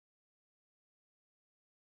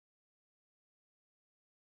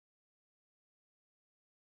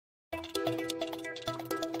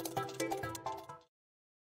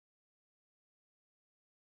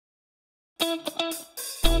Okay,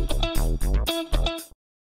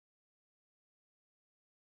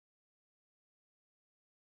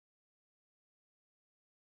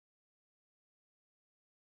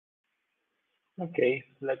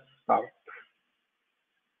 let's start.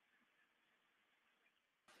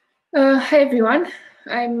 Hi everyone,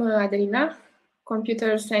 I'm Adelina,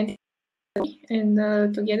 computer scientist,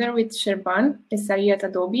 and together with Serban, SRE at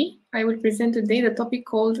Adobe, I will present today the topic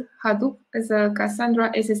called Hadoop as a Cassandra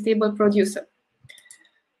SSTable producer.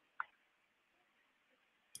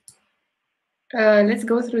 Let's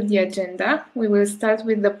go through the agenda. We will start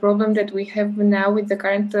with the problem that we have now with the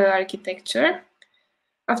current architecture.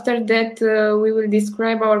 After that, we will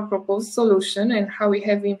describe our proposed solution and how we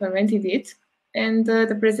have implemented it. And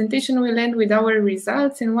the presentation will end with our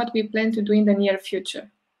results and what we plan to do in the near future.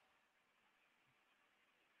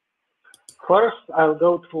 First, I'll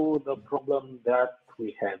go through the problem that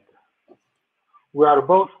we had. We are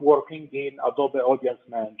both working in Adobe Audience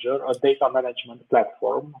Manager, a data management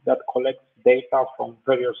platform that collects data from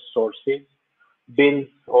various sources, builds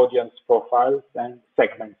audience profiles, and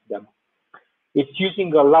segments them. It's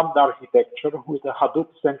using a lambda architecture with a Hadoop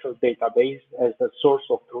central database as the source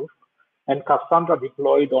of truth, and Cassandra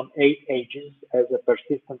deployed on 8 edges as a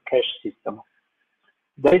persistent cache system.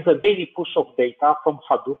 There is a daily push of data from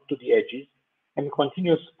Hadoop to the edges and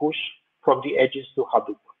continuous push from the edges to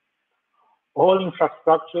Hadoop. All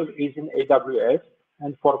infrastructure is in AWS,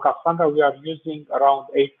 and for Cassandra, we are using around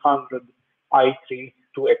 800 i3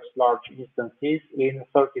 2x large instances in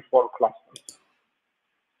 34 clusters.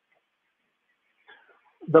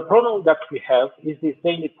 The problem that we have is this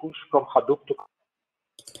daily push from Hadoop to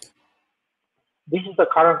This is the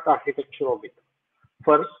current architecture of it.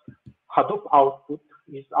 First, Hadoop output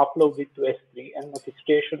is uploaded to S3 and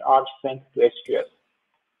notifications are sent to SQS.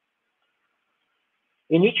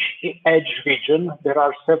 In each edge region, there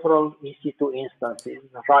are several EC2 instances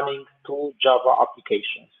running 2 Java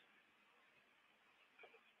applications.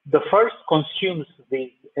 The first consumes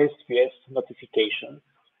these SQS notifications,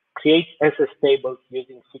 creates SSTables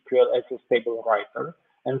using SQL SSTable writer,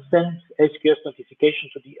 and sends SQS notification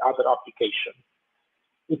to the other application.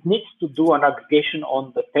 It needs to do an aggregation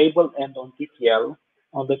on the table and on TTL.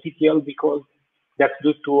 On the TTL because that's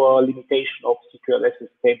due to a limitation of SQL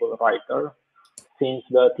SSTable writer, since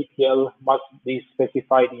the TTL must be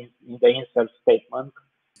specified in the insert statement,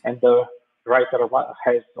 and the writer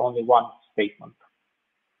has only one statement.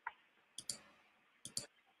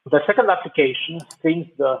 The second application streams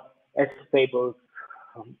the SSTables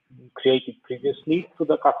created previously to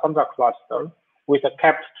the Cassandra cluster with a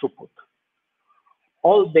capped throughput.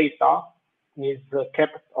 All data is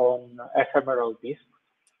kept on ephemeral disks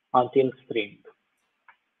until streamed.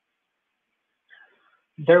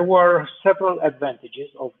 There were several advantages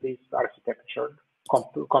of this architecture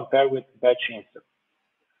compared with batch insert.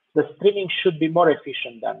 The streaming should be more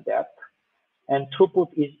efficient than that, and throughput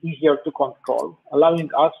is easier to control, allowing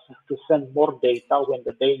us to send more data when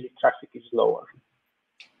the daily traffic is lower.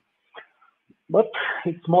 But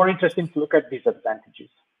it's more interesting to look at disadvantages.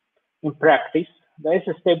 In practice, the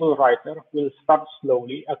SSTable writer will start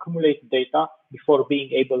slowly, accumulate data before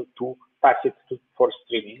being able to pass it for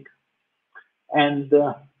streaming, and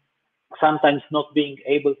sometimes not being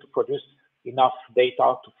able to produce enough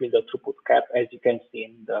data to fill the throughput cap, as you can see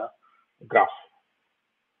in the graph.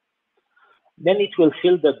 Then it will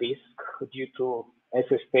fill the disk due to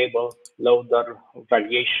SSTable loader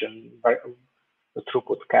variation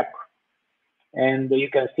throughput cap. And you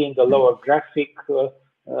can see in the lower graphic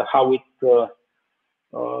how it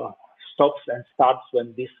stops and starts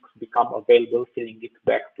when disks become available, filling it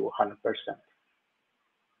back to 100%.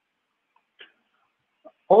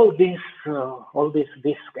 All this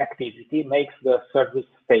disk activity makes the service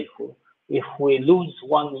faithful. If we lose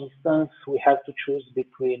one instance, we have to choose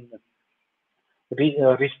between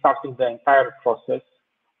restarting the entire process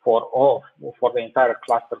for the entire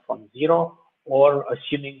cluster from zero, or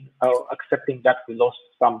assuming or accepting that we lost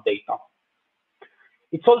some data.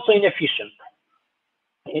 It's also inefficient.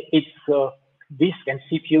 It's disk and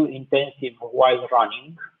CPU intensive while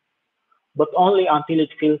running, but only until it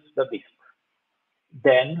fills the disk.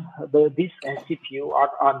 Then the disk and CPU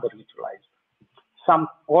are underutilized.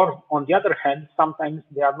 Or on the other hand, sometimes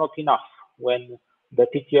they are not enough. When the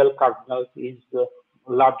TTL kernel is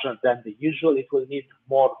larger than the usual, it will need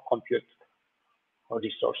more compute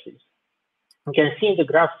resources. You can see in the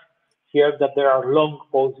graph here that there are long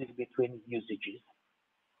pauses between usages.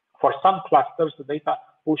 For some clusters, the data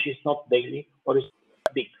push is not daily or is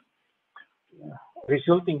big,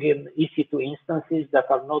 resulting in EC2 instances that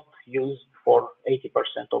are not used for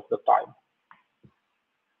 80% of the time.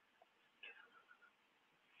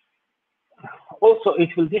 Also, it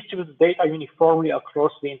will distribute data uniformly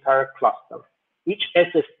across the entire cluster. Each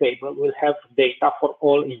SS table will have data for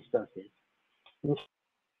all instances,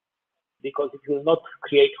 because it will not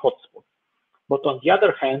create hotspots. But on the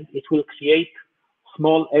other hand, it will create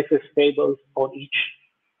small SS tables on each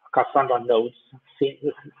Cassandra nodes,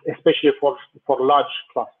 especially for large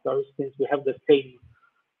clusters, since we have the same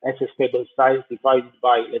SS table size divided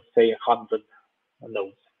by, let's say, 100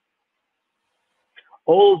 nodes.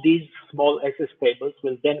 All these small SS tables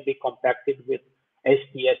will then be compacted with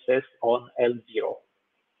STSS on L0.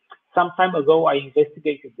 Some time ago, I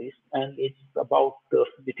investigated this, and it's about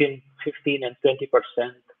between 15 and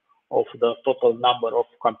 20% of the total number of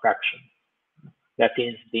compaction. That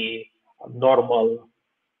is the normal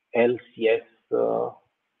LCS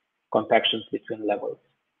compactions between levels.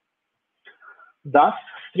 Thus,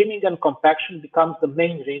 streaming and compaction becomes the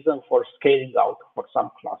main reason for scaling out for some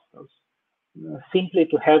clusters, simply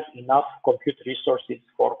to have enough compute resources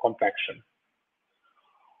for compaction.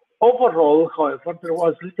 Overall, however, there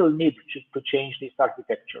was little need to change this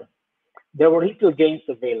architecture. There were little gains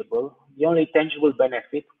available. The only tangible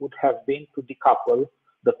benefit would have been to decouple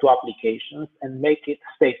the two applications and make it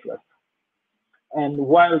stateless. And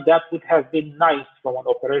while that would have been nice from an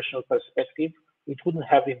operational perspective, it wouldn't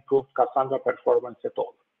have improved Cassandra performance at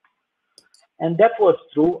all. And that was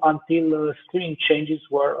true until streaming changes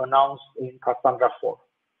were announced in Cassandra 4.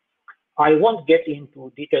 I won't get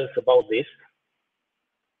into details about this,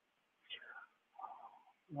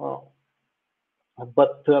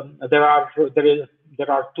 but there are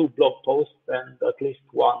two blog posts and at least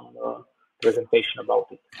one presentation about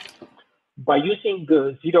it. By using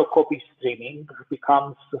zero copy streaming, it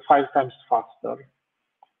becomes 5 times faster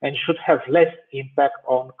and should have less impact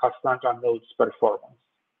on Cassandra nodes performance.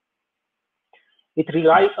 It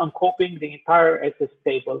relies on copying the entire SS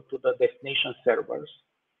table to the destination servers.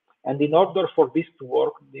 And in order for this to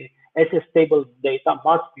work, the SS table data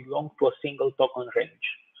must belong to a single token range,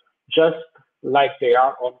 just like they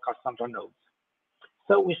are on Cassandra nodes.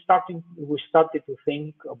 So we started to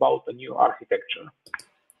think about a new architecture.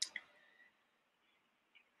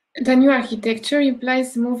 The new architecture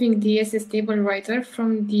implies moving the SS table writer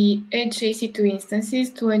from the edge AC2 instances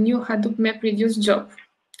to a new Hadoop MapReduce job.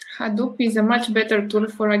 Hadoop is a much better tool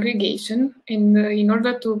for aggregation, and in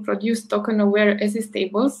order to produce token-aware SS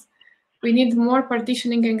tables, we need more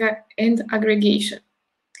partitioning and aggregation.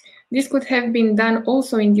 This could have been done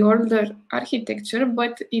also in the older architecture,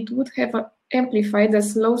 but it would have amplified the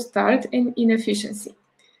slow start and inefficiency.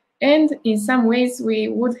 And in some ways, we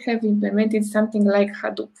would have implemented something like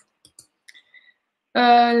Hadoop.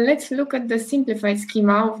 Let's look at the simplified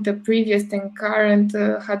schema of the previous and current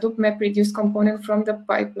Hadoop MapReduce component from the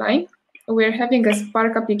pipeline. We're having a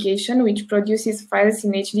Spark application which produces files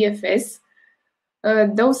in HDFS.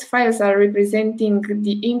 Those files are representing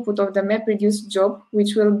the input of the MapReduce job,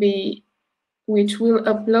 which will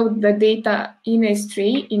upload the data in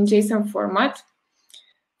S3 in JSON format.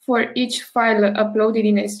 For each file uploaded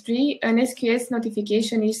in S3, an SQS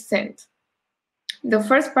notification is sent. The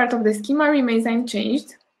first part of the schema remains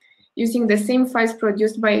unchanged, using the same files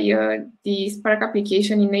produced by the Spark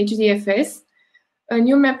application in HDFS. A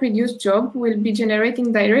new MapReduce job will be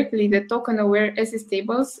generating directly the token-aware SS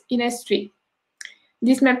tables in S3.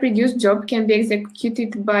 This MapReduce job can be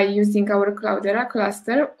executed by using our Cloudera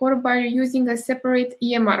cluster or by using a separate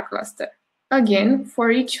EMR cluster. Again, for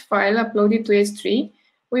each file uploaded to S3,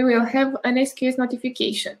 we will have an SQS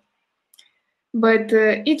notification. But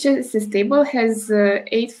each SS table has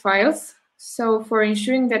 8 files, so for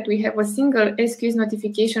ensuring that we have a single SQS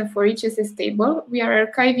notification for each SS table, we are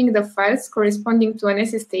archiving the files corresponding to an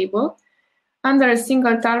SS table under a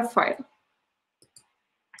single tar file.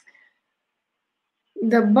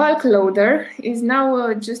 The bulk loader is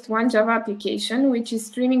now just one Java application which is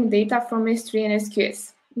streaming data from S3 and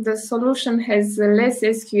SQS. The solution has less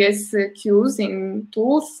SQS queues and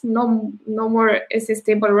tools, no more SS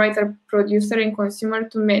table writer, producer, and consumer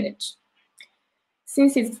to manage.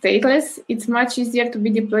 Since it's stateless, it's much easier to be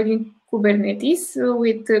deployed in Kubernetes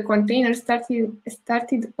with containers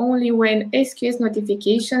started only when SQS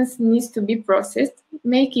notifications needs to be processed,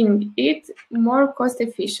 making it more cost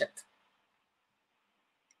efficient.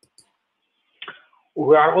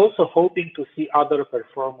 We are also hoping to see other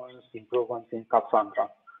performance improvements in Cassandra.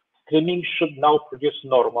 Streaming should now produce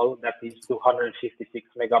normal, that is 256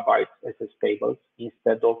 megabytes SS tables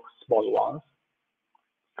instead of small ones.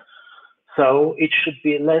 So it should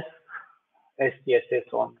be less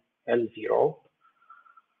STSS on L0.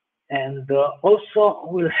 And also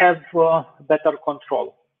we'll have better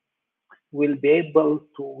control. We'll be able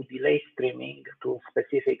to delay streaming to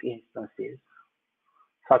specific instances.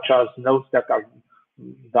 such as nodes that are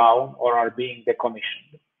down or are being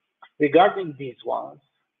decommissioned. Regarding these ones,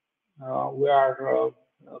 we are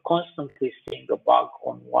constantly seeing a bug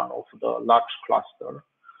on one of the large clusters.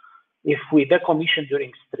 If we decommission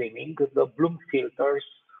during streaming, the Bloom filters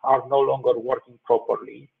are no longer working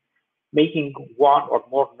properly, making one or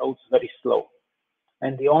more nodes very slow.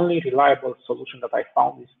 And the only reliable solution that I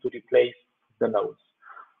found is to replace the nodes.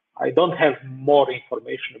 I don't have more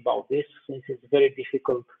information about this since it's very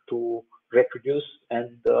difficult to reproduce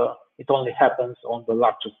and it only happens on the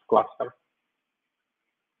largest cluster.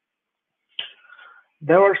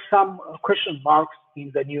 There are some question marks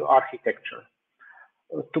in the new architecture.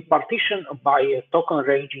 To partition by a token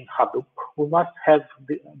range in Hadoop, we must have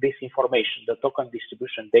this information, the token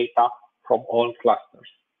distribution data from all clusters.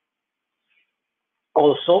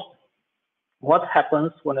 Also, what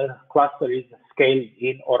happens when a cluster is scaled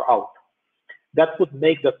in or out? That would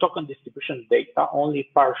make the token distribution data only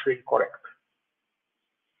partially correct.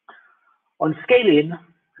 On scale in,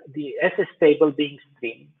 the SS table being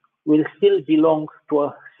streamed will still belong to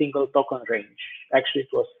a single token range, actually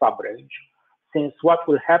to a sub-range, since what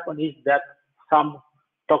will happen is that some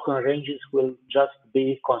token ranges will just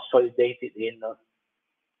be consolidated in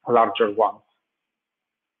larger ones.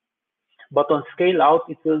 But on scale out,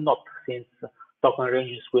 it will not, since token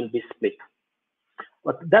ranges will be split.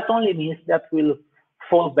 But that only means that we'll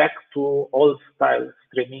fall back to old style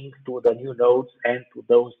streaming to the new nodes and to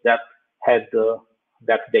those that had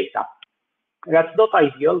that data. That's not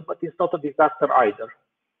ideal, but it's not a disaster either.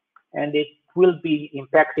 And it will be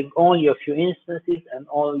impacting only a few instances and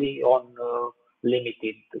only on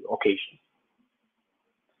limited occasions.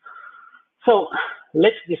 So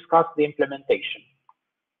let's discuss the implementation.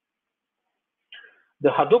 The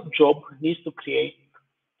Hadoop job needs to create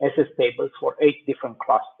SS tables for 8 different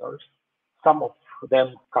clusters, some of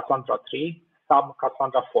them Cassandra 3, some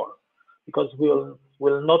Cassandra 4, because we'll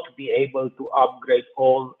not be able to upgrade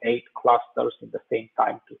all 8 clusters in the same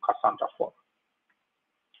time to Cassandra 4.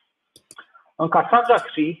 On Cassandra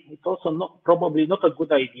 3, it's also probably not a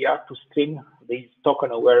good idea to stream these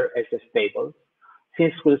token-aware SS tables,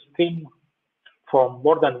 since we'll stream from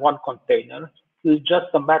more than one container. It's just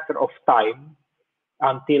a matter of time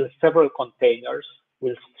until several containers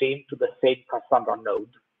will stream to the same Cassandra node,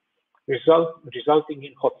 resulting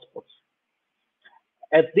in hotspots.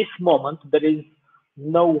 At this moment, there is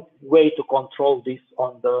no way to control this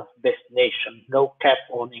on the destination, no cap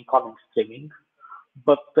on incoming streaming.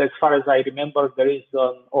 But as far as I remember, there is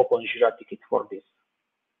an open Jira ticket for this.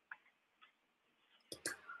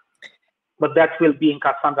 But that will be in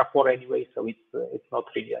Cassandra 4 anyway, so it's not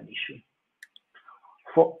really an issue.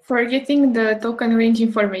 For getting the token range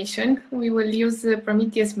information, we will use the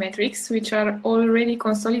Prometheus metrics, which are already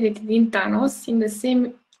consolidated in Thanos in the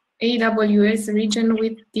same AWS region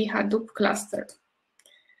with the Hadoop cluster.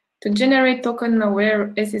 To generate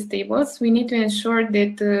token-aware SS tables, we need to ensure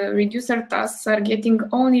that reducer tasks are getting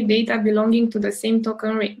only data belonging to the same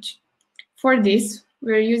token range. For this,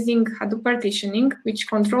 we're using Hadoop partitioning, which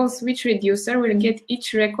controls which reducer will get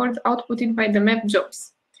each record outputted by the map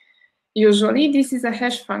jobs. Usually, this is a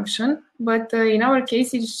hash function, but in our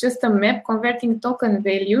case, it's just a map converting token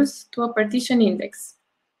values to a partition index.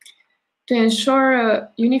 To ensure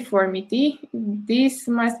uniformity, this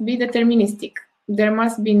must be deterministic. There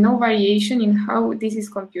must be no variation in how this is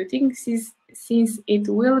computing, since it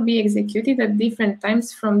will be executed at different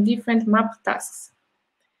times from different map tasks.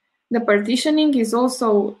 The partitioning is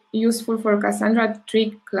also useful for Cassandra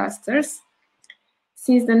 3 clusters,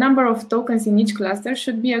 since the number of tokens in each cluster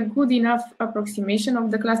should be a good enough approximation of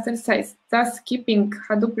the cluster size, thus keeping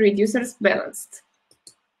Hadoop reducers balanced.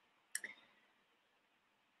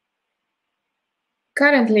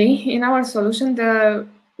 Currently, in our solution, the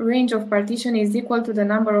range of partition is equal to the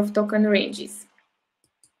number of token ranges.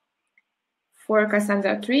 For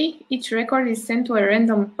Cassandra 3, each record is sent to a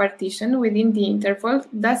random partition within the interval,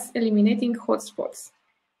 thus eliminating hotspots.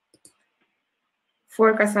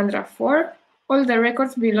 For Cassandra 4, all the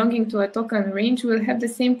records belonging to a token range will have the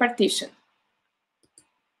same partition.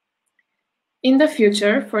 In the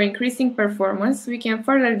future, for increasing performance, we can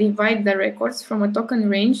further divide the records from a token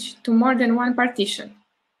range to more than one partition.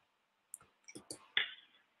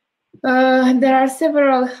 There are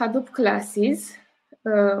several Hadoop classes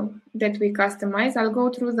that we customize. I'll go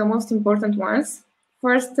through the most important ones.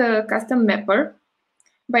 First, custom mapper.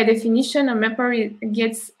 By definition, a mapper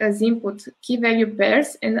gets as input key value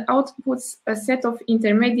pairs and outputs a set of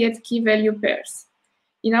intermediate key value pairs.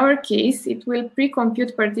 In our case, it will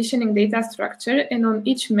pre-compute partitioning data structure and on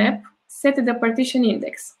each map, set the partition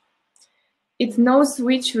index. It knows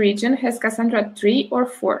which region has Cassandra 3 or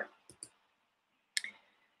 4.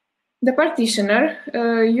 The partitioner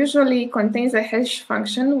usually contains a hash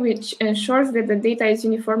function which ensures that the data is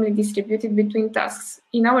uniformly distributed between tasks.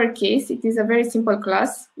 In our case, it is a very simple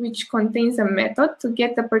class which contains a method to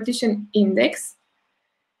get the partition index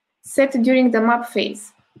set during the map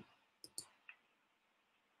phase.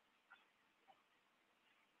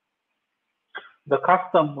 The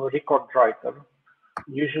custom record writer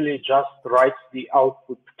usually just writes the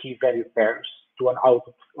output key value pairs to an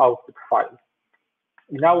output file.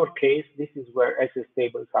 In our case, this is where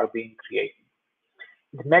SSTables are being created.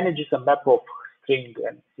 It manages a map of string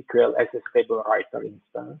and SQL SSTable writer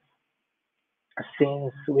instance,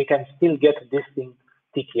 since we can still get distinct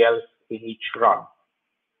TTLs in each run.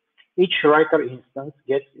 Each writer instance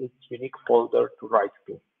gets its unique folder to write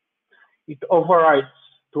to. It overrides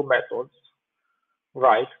two methods,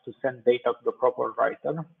 write to send data to the proper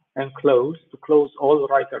writer, and close to close all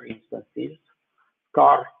writer instances,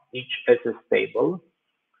 star each SSTable,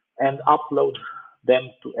 and upload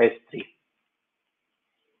them to S3.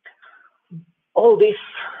 All this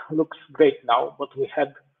looks great now, but we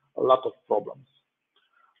had a lot of problems.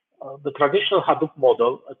 The traditional Hadoop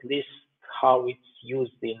model, at least how it's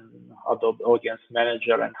used in Adobe Audience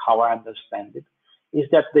Manager and how I understand it, is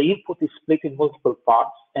that the input is split in multiple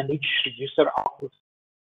parts and each reducer outputs.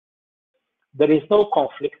 There is no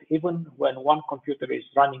conflict even when one computer is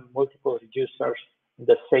running multiple reducers at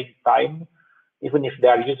the same time, even if they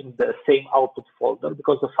are using the same output folder,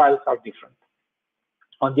 because the files are different.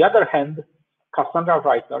 On the other hand, Cassandra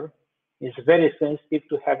writer is very sensitive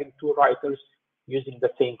to having two writers using the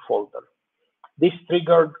same folder. This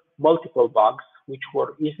triggered multiple bugs, which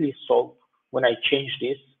were easily solved when I changed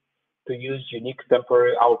this to use unique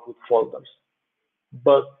temporary output folders.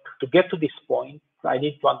 But to get to this point, I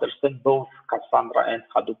need to understand both Cassandra and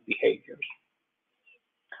Hadoop behaviors.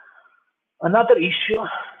 Another issue,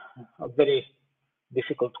 a very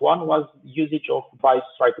difficult one, was usage of bytes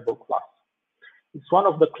writable class. It's one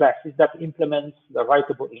of the classes that implements the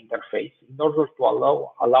writable interface in order to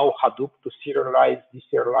allow Hadoop to serialize,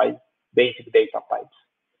 deserialize basic data types.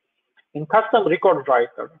 In custom record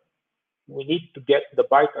writer, we need to get the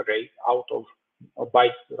byte array out of a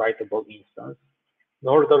bytes writable instance in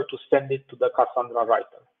order to send it to the Cassandra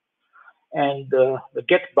writer. And the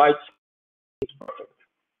get bytes is perfect.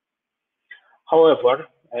 However,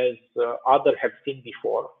 as others have seen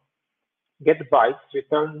before, get bytes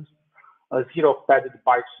returns a zero padded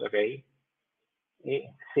bytes array,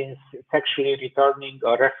 since it's actually returning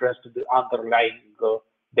a reference to the underlying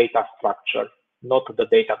data structure, not the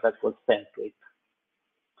data that was sent to it.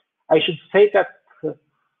 I should say that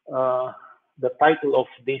the title of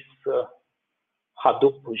this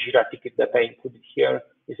Hadoop Jira ticket that I included here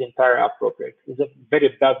is entirely appropriate. It's a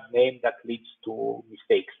very bad name that leads to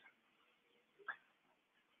mistakes.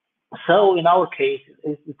 So in our case,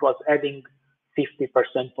 it was adding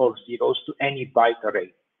 50% of zeros to any byte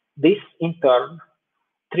array. This in turn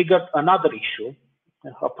triggered another issue,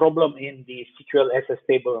 a problem in the SQL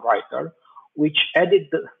SSTable writer, which added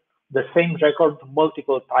the same record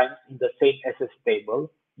multiple times in the same SSTable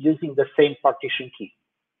using the same partition key.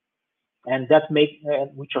 And that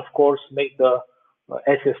which of course made the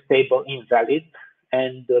SSTable invalid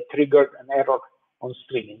and triggered an error on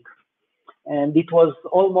streaming. And it was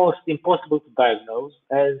almost impossible to diagnose,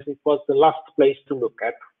 as it was the last place to look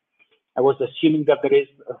at. I was assuming that there is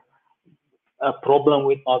a problem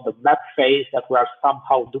with the map phase, that we are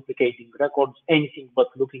somehow duplicating records, anything but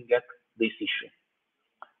looking at this issue.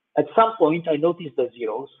 At some point, I noticed the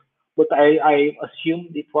zeros, but I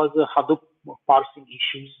assumed it was a Hadoop parsing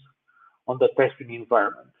issues on the testing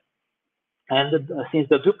environment. And since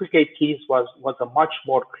the duplicate keys was a much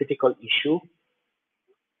more critical issue,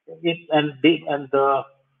 the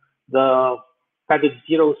padded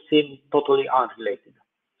zeros seemed totally unrelated.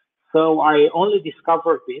 So I only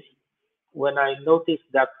discovered this when I noticed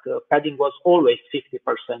that padding was always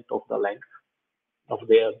 50% of the length of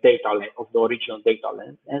the data length, of the original data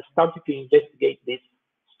length, and started to investigate this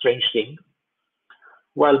strange thing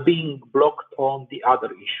while being blocked on the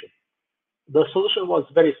other issue. The solution was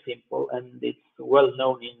very simple, and it's well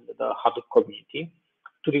known in the Hadoop community,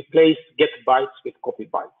 to replace get bytes with copy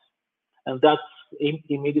bytes. And that's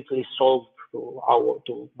immediately solved,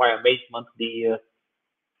 to my amazement, the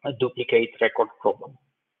duplicate record problem.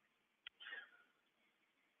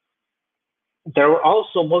 There were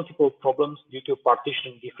also multiple problems due to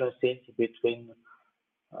partitioning differences between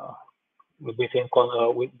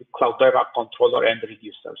Cloudera controller and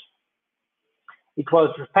reducers. It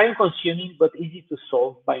was time-consuming but easy to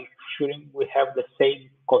solve by ensuring we have the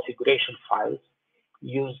same configuration files,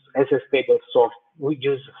 use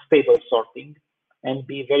stable sorting, and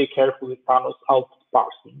be very careful with Thanos output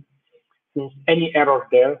parsing since any error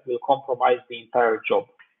there will compromise the entire job.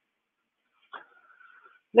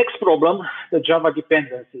 Next problem, the Java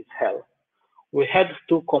dependencies hell. We had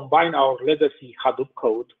to combine our legacy Hadoop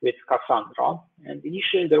code with Cassandra, and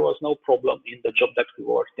initially there was no problem in the job that we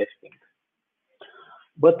were testing.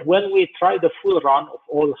 But when we tried the full run of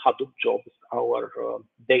all Hadoop jobs, our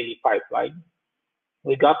daily pipeline,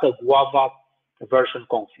 we got a Guava version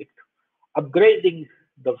conflict. Upgrading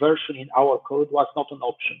the version in our code was not an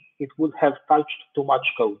option. It would have touched too much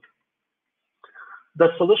code. The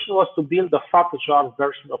solution was to build a fat jar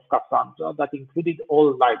version of Cassandra that included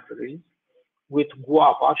all libraries with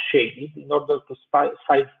Guava shaded in order to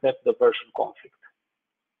sidestep the version conflict.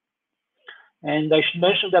 And I should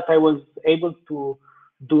mention that I was able to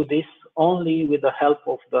do this only with the help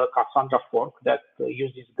of the Cassandra fork that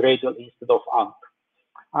uses Gradle instead of Ant.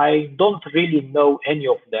 I don't really know any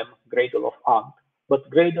of them, Gradle or Ant, but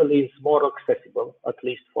Gradle is more accessible, at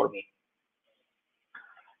least for me.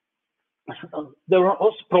 There were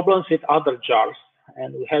also problems with other jars,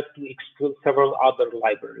 and we had to exclude several other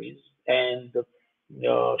libraries and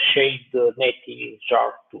shade the native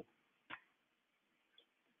jar too.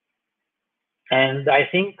 And I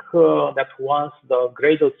think that once the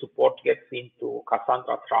Gradle support gets into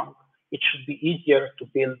Cassandra trunk, it should be easier to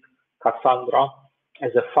build Cassandra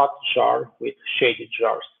as a fat jar with shaded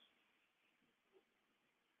jars.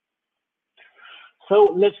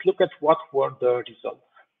 So let's look at what were the results.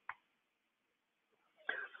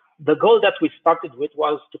 The goal that we started with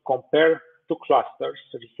was to compare two clusters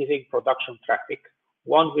receiving production traffic,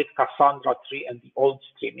 one with Cassandra 3 and the old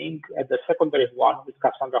streaming, and the secondary one with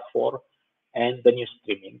Cassandra 4 and the new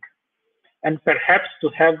streaming. And perhaps to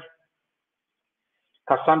have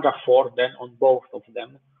Cassandra 4 then on both of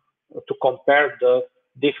them to compare the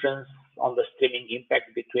difference on the streaming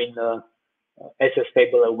impact between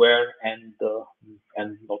SSTable aware and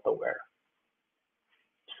not aware.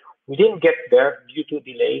 We didn't get there due to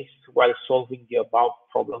delays while solving the above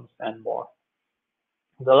problems and more.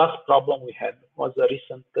 The last problem we had was a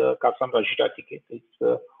recent Cassandra Jira ticket.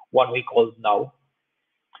 It's 1 week old now.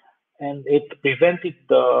 And it prevented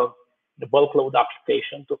the bulk load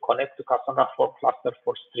application to connect to Cassandra 4 cluster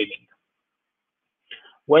for streaming.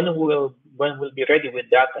 When we'll be ready with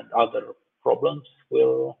that and other problems,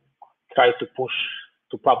 we'll try to push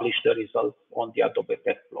to publish the results on the Adobe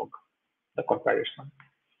test blog, the comparison.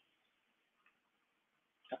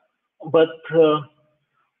 But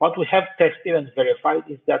what we have tested and verified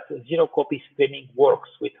is that zero copy streaming works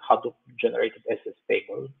with Hadoop generated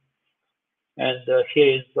SSTable. And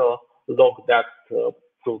here is the log that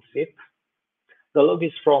proves it. The log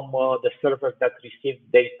is from the server that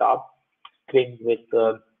received data streamed with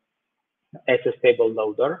SSTable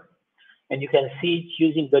loader. And you can see it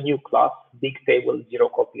using the new class, Bigtable Zero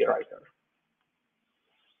Copy Writer.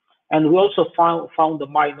 And we also found a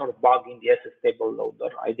minor bug in the SSTable loader.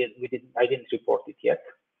 I didn't report it yet.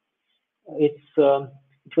 It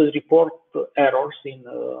will report errors in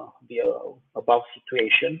the above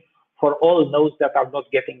situation for all nodes that are not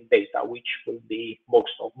getting data, which will be most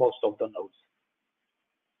of the nodes.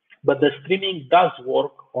 But the streaming does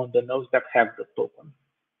work on the nodes that have the token.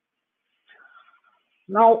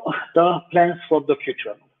 Now, the plans for the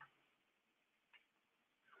future.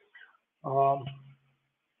 On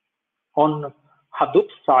Hadoop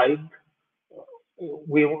side,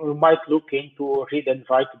 we might look into read and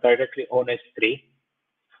write directly on S3,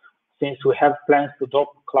 since we have plans to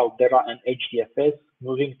drop Cloudera and HDFS,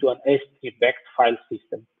 moving to an S3-backed file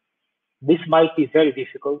system. This might be very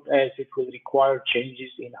difficult as it will require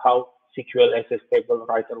changes in how SQL SSTable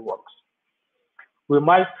writer works. We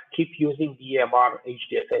might keep using the EMR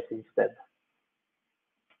HDFS instead.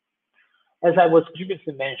 As I was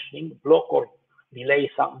previously mentioning, block or delay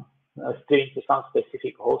some stream to some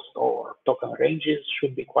specific host or token ranges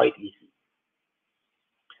should be quite easy.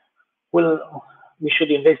 We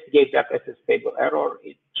should investigate that SSTable error.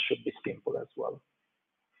 It should be simple as well.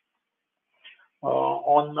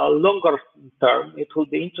 On a longer term, it will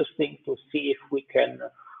be interesting to see if we can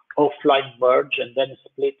offline merge and then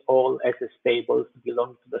split all SSTables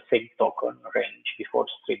belonging to the same token range before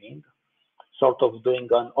streaming, sort of doing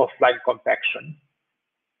an offline compaction.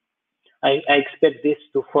 I expect this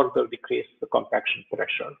to further decrease the compaction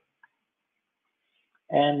pressure.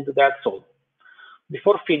 And that's all.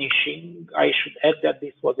 Before finishing, I should add that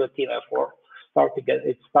this was a team effort.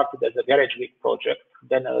 It started as a Garage Week project,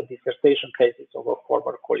 then a dissertation thesis of a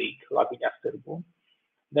former colleague, Lavinia Serban,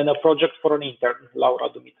 then a project for an intern, Laura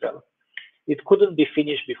Dumitrel. It couldn't be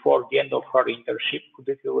finished before the end of her internship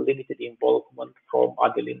due to limited involvement from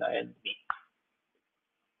Adelina and me.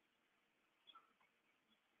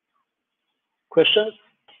 Questions?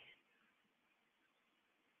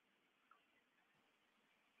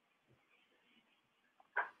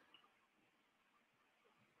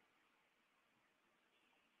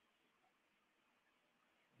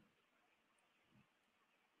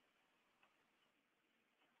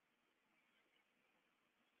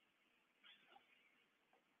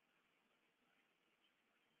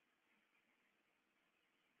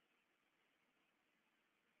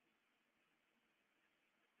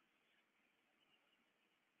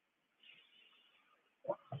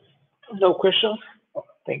 No questions? Oh,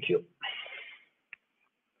 thank you.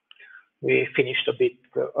 We finished a bit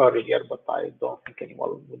earlier, but I don't think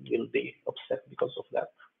anyone will be upset because of that.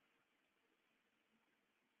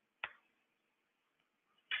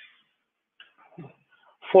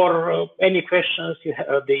 For any questions,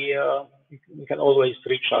 you can always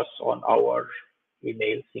reach us on our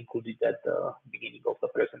emails included at the beginning of the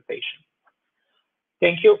presentation.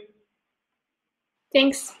 Thank you.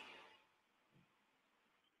 Thanks.